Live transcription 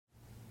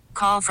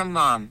Call from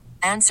mom.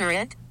 Answer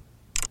it.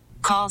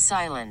 Call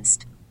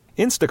silenced.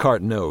 Instacart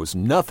knows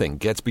nothing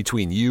gets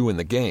between you and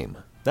the game.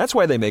 That's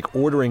why they make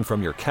ordering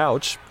from your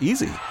couch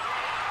easy.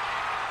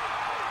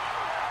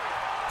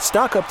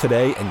 Stock up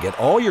today and get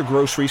all your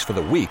groceries for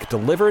the week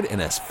delivered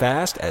in as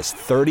fast as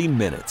 30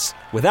 minutes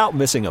without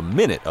missing a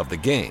minute of the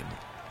game.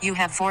 You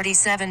have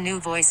 47 new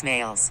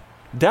voicemails.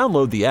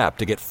 Download the app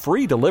to get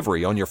free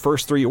delivery on your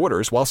first 3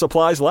 orders while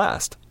supplies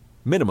last.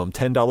 Minimum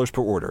 $10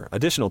 per order.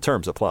 Additional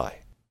terms apply.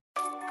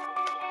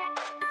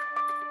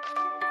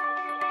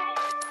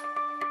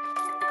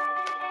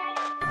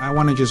 I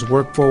want to just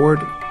work forward,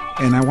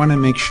 and I want to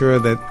make sure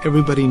that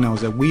everybody knows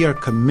that we are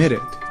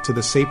committed to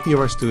the safety of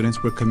our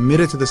students. We're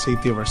committed to the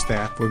safety of our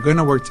staff. We're going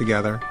to work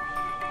together.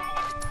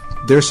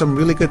 There's some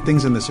really good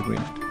things in this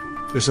agreement.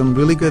 There's some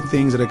really good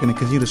things that are going to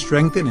continue to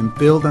strengthen and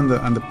build on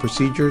the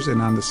procedures and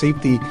on the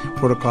safety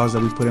protocols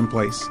that we put in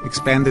place.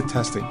 Expanded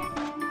testing.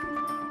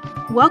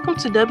 Welcome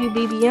to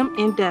WBBM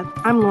In Depth.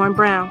 I'm Lauren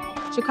Brown.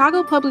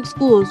 Chicago Public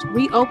Schools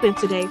reopened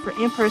today for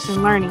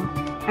in-person learning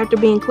after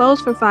being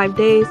closed for 5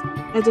 days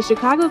as the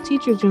Chicago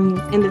Teachers Union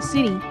and the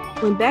city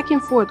went back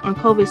and forth on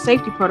COVID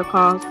safety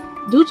protocols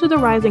due to the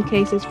rising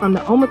cases from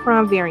the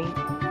Omicron variant.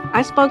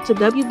 I spoke to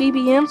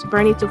WBBM's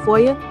Bernie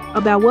Tafoya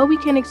about what we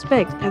can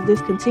expect as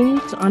this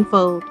continues to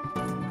unfold.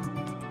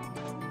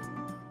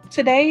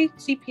 Today,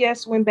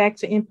 CPS went back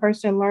to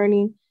in-person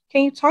learning.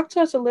 Can you talk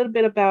to us a little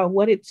bit about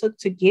what it took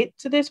to get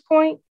to this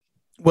point?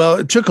 Well,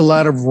 it took a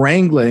lot of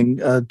wrangling,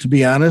 to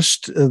be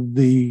honest.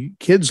 The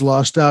kids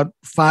lost out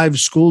 5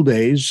 school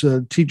days.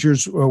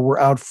 Teachers were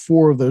out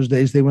 4 of those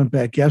days. They went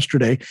back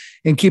yesterday.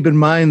 And keep in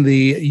mind,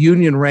 the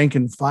union rank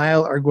and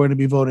file are going to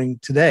be voting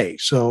today.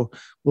 So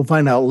we'll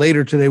find out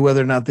later today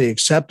whether or not they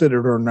accepted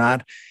it or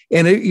not.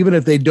 And even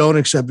if they don't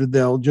accept it,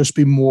 there'll just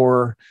be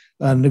more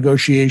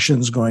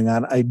negotiations going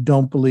on. I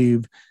don't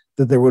believe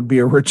that there would be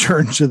a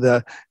return to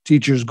the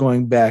teachers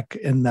going back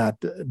and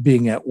not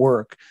being at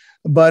work.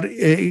 But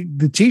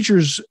the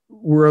teachers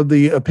were of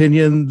the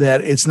opinion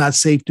that it's not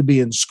safe to be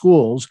in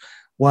schools,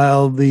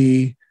 while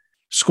the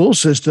school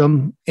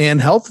system and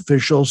health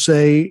officials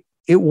say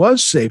it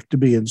was safe to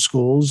be in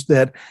schools,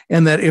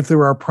 and that if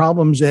there are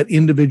problems at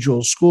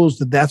individual schools,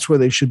 that's where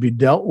they should be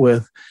dealt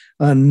with,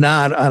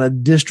 not on a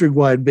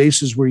district-wide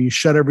basis where you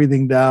shut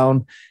everything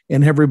down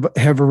and have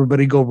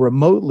everybody go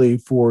remotely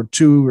for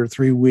 2 or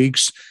 3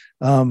 weeks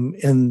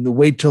and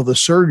wait till the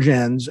surge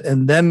ends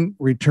and then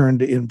return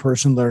to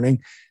in-person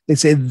learning. They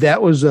say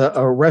that was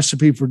a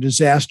recipe for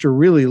disaster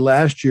really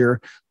last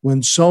year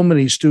when so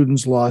many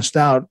students lost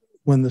out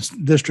when the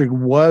district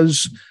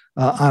was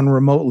on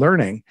remote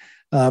learning.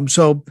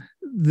 So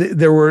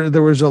there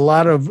was a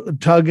lot of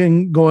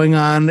tugging going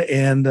on.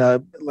 And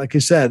like I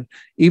said,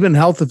 even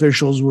health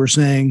officials were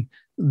saying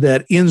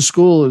that in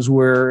school is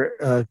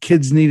where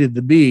kids needed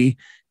to be.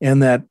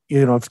 And that,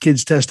 if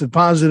kids tested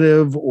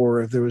positive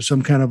or if there was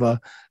some kind of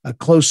a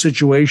close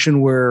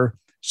situation where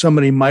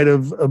somebody might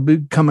have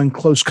come in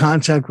close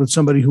contact with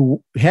somebody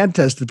who had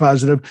tested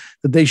positive,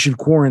 that they should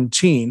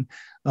quarantine.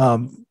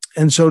 And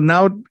so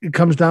now it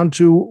comes down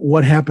to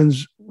what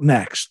happens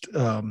next.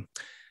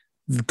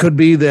 It could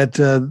be that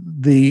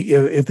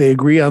if they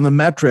agree on the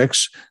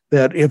metrics,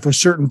 that if a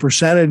certain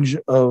percentage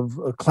of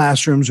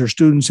classrooms or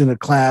students in a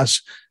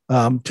class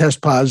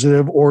test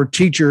positive or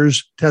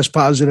teachers test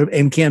positive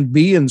and can't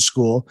be in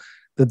school,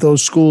 that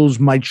those schools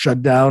might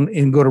shut down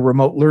and go to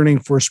remote learning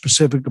for a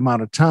specific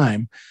amount of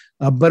time.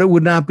 But it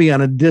would not be on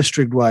a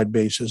district-wide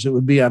basis. It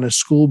would be on a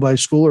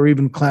school-by-school or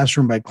even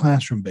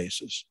classroom-by-classroom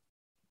basis.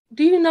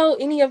 Do you know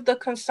any of the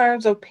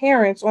concerns of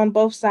parents on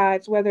both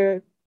sides,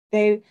 whether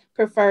they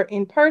prefer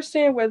in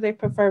person, whether they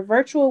prefer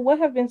virtual? What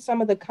have been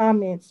some of the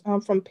comments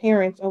from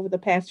parents over the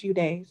past few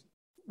days?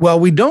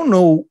 Well, we don't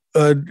know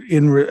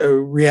in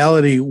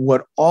reality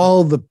what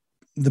all the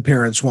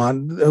parents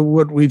want.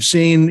 What we've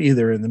seen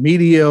either in the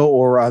media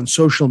or on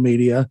social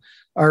media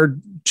are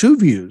 2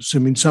 views. I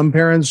mean, some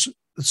parents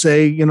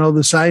say,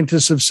 the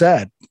scientists have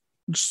said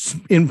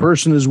in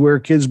person is where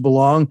kids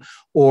belong,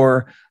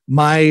 or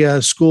my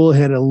school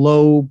had a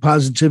low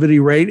positivity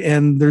rate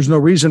and there's no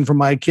reason for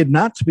my kid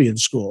not to be in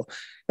school.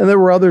 And there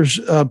were others,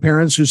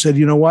 parents who said,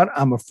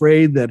 I'm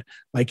afraid that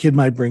my kid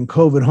might bring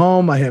COVID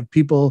home. I have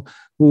people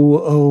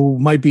who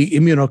might be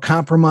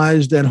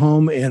immunocompromised at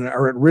home and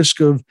are at risk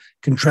of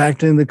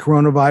contracting the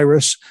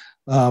coronavirus.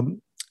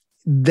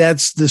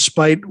 That's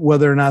despite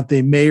whether or not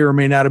they may or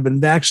may not have been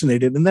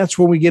vaccinated. And that's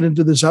when we get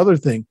into this other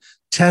thing,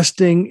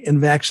 testing and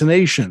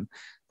vaccination.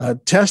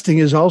 Testing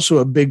is also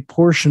a big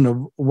portion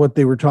of what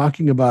they were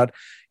talking about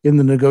in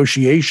the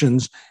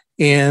negotiations.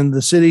 And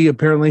the city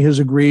apparently has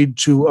agreed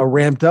to a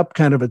ramped up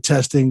kind of a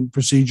testing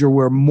procedure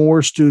where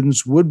more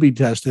students would be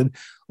tested.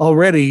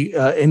 Already,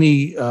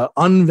 any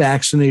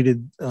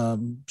unvaccinated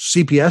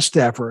CPS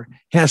staffer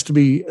has to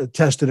be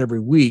tested every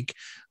week.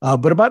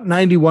 But about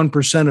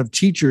 91% of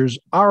teachers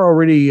are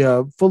already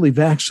fully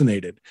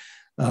vaccinated.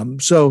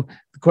 So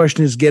the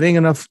question is getting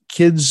enough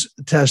kids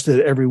tested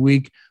every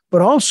week,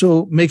 but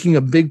also making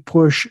a big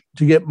push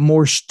to get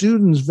more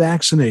students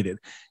vaccinated.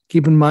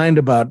 keep in mind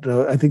about,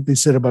 I think they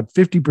said about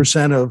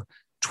 50% of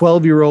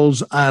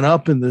 12-year-olds on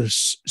up in the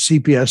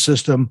CPS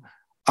system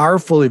are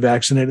fully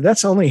vaccinated.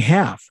 That's only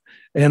half.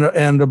 And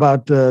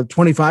about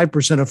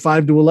 25% of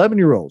 5 to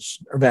 11-year-olds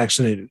are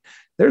vaccinated.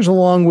 There's a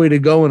long way to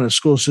go in a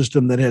school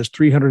system that has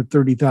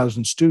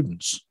 330,000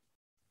 students.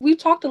 We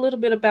talked a little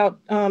bit about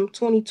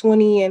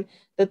 2020 and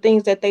the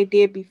things that they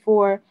did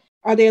before.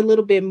 Are they a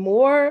little bit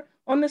more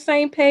on the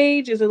same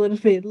page? Is it a little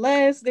bit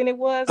less than it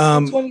was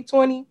in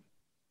 2020?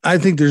 I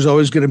think there's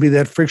always going to be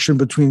that friction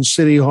between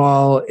City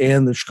Hall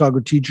and the Chicago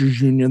Teachers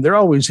Union. There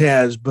always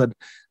has been.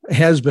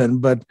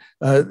 But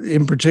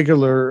in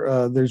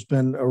particular, there's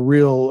been a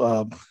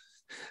real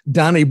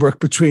Donnybrook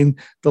between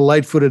the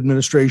Lightfoot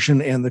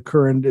administration and the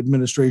current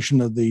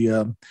administration of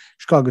the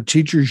Chicago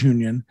Teachers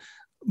Union.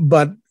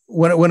 But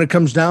when it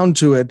comes down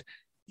to it,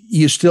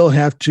 you still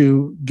have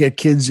to get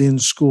kids in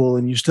school,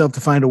 and you still have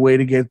to find a way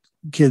to get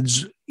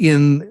kids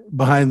in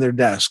behind their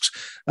desks.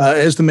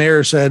 As the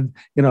mayor said,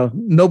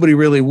 nobody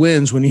really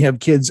wins when you have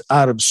kids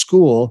out of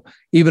school,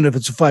 even if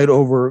it's a fight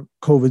over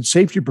COVID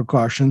safety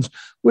precautions,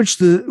 which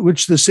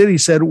the city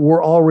said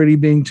were already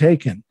being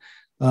taken.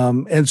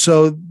 And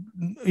so,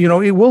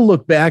 we'll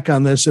look back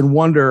on this and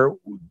wonder,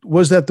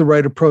 was that the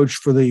right approach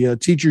for the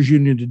teachers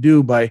union to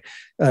do by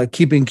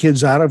keeping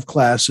kids out of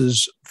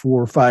classes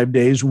for 5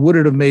 days? Would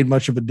it have made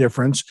much of a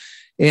difference?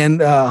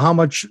 And how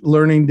much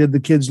learning did the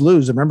kids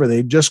lose? Remember,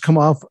 they'd just come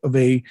off of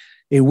a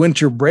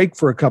winter break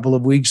for a couple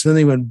of weeks. Then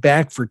they went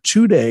back for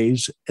 2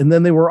 days, and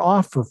then they were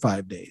off for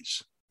 5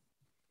 days.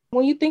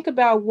 When you think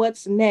about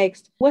what's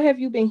next, what have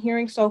you been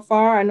hearing so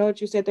far? I know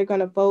that you said they're going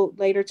to vote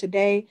later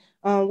today.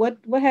 What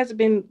has it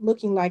been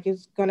looking like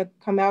is going to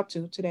come out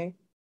to today?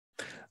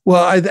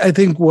 Well, I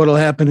think what will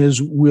happen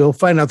is we'll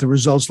find out the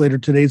results later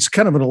today. It's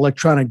kind of an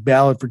electronic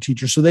ballot for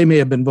teachers, so they may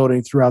have been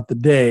voting throughout the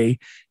day,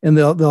 and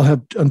they'll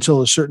have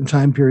until a certain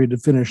time period to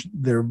finish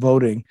their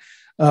voting.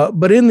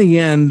 But in the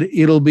end,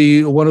 it'll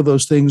be one of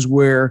those things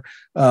where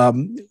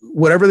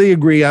whatever they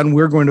agree on,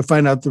 we're going to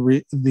find out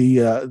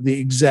the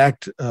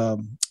exact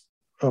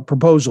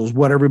proposals,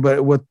 what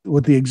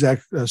the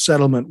exact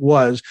settlement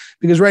was,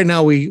 because right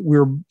now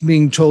we're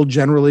being told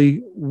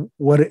generally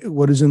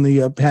what is in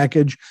the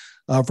package.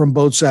 From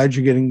both sides,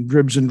 you're getting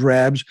dribs and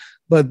drabs,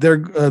 but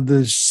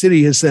the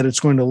city has said it's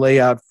going to lay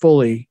out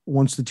fully,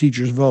 once the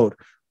teachers vote,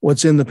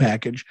 what's in the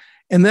package.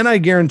 And then I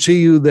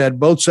guarantee you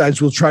that both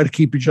sides will try to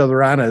keep each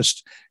other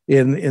honest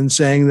in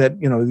saying that,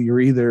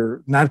 you're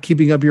either not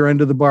keeping up your end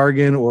of the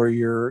bargain, or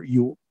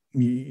you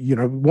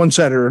one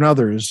side or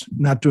another is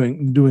not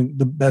doing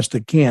the best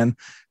it can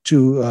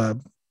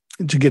to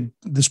get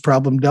this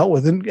problem dealt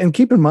with. And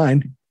keep in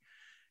mind,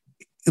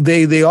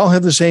 they all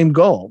have the same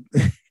goal.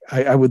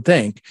 I would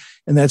think,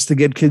 and that's to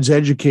get kids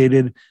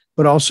educated,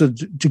 but also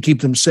to keep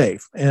them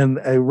safe.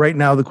 And right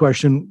now the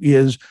question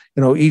is,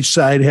 each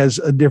side has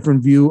a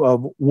different view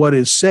of what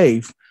is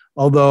safe.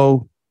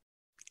 Although,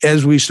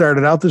 as we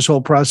started out this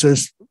whole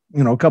process,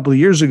 a couple of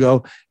years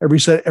ago,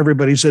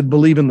 everybody said,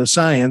 believe in the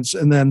science.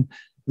 And then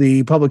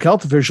the public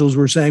health officials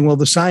were saying, well,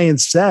 the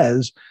science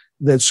says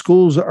that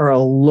schools are a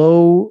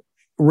low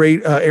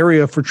rate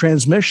area for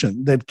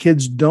transmission, that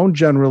kids don't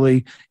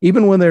generally,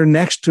 even when they're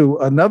next to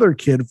another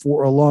kid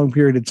for a long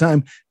period of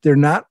time, they're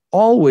not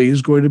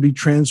always going to be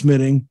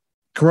transmitting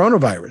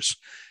coronavirus.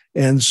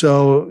 And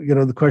so,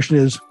 the question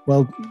is,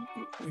 well,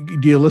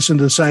 do you listen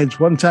to science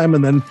one time,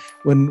 and then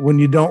when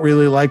you don't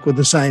really like what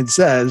the science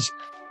says,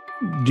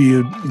 do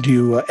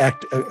you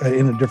act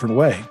in a different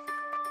way?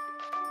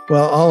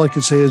 Well, all I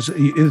can say is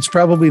it's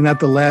probably not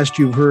the last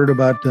you've heard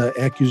about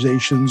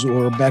accusations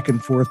or back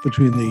and forth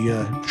between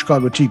the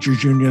Chicago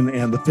Teachers Union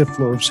and the 5th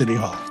floor of City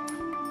Hall.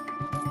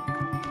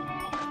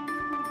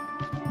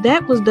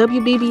 That was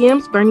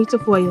WBBM's Bernie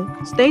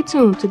Tafoya. Stay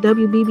tuned to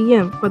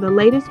WBBM for the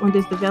latest on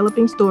this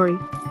developing story.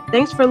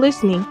 Thanks for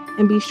listening,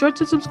 and be sure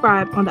to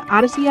subscribe on the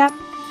Odyssey app,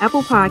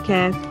 Apple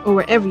Podcasts, or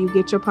wherever you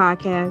get your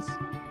podcasts.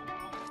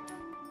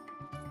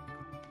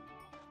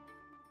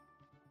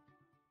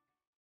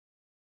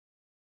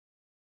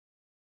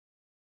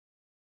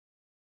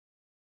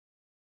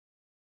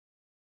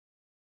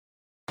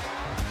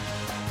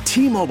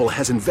 T-Mobile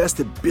has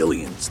invested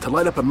billions to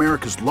light up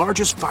America's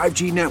largest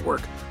 5G network,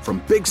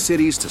 from big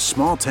cities to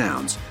small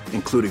towns,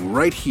 including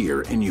right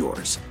here in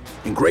yours.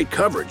 And great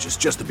coverage is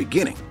just the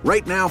beginning.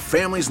 Right now,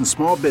 families and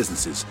small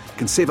businesses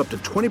can save up to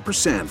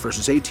 20%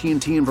 versus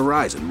AT&T and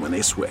Verizon when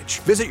they switch.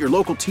 Visit your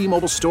local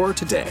T-Mobile store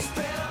today.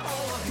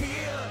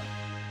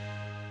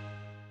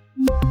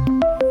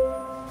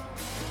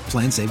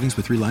 Plan savings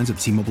with 3 lines of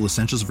T-Mobile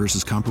Essentials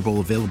versus comparable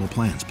available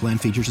plans. Plan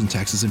features and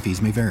taxes and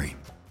fees may vary.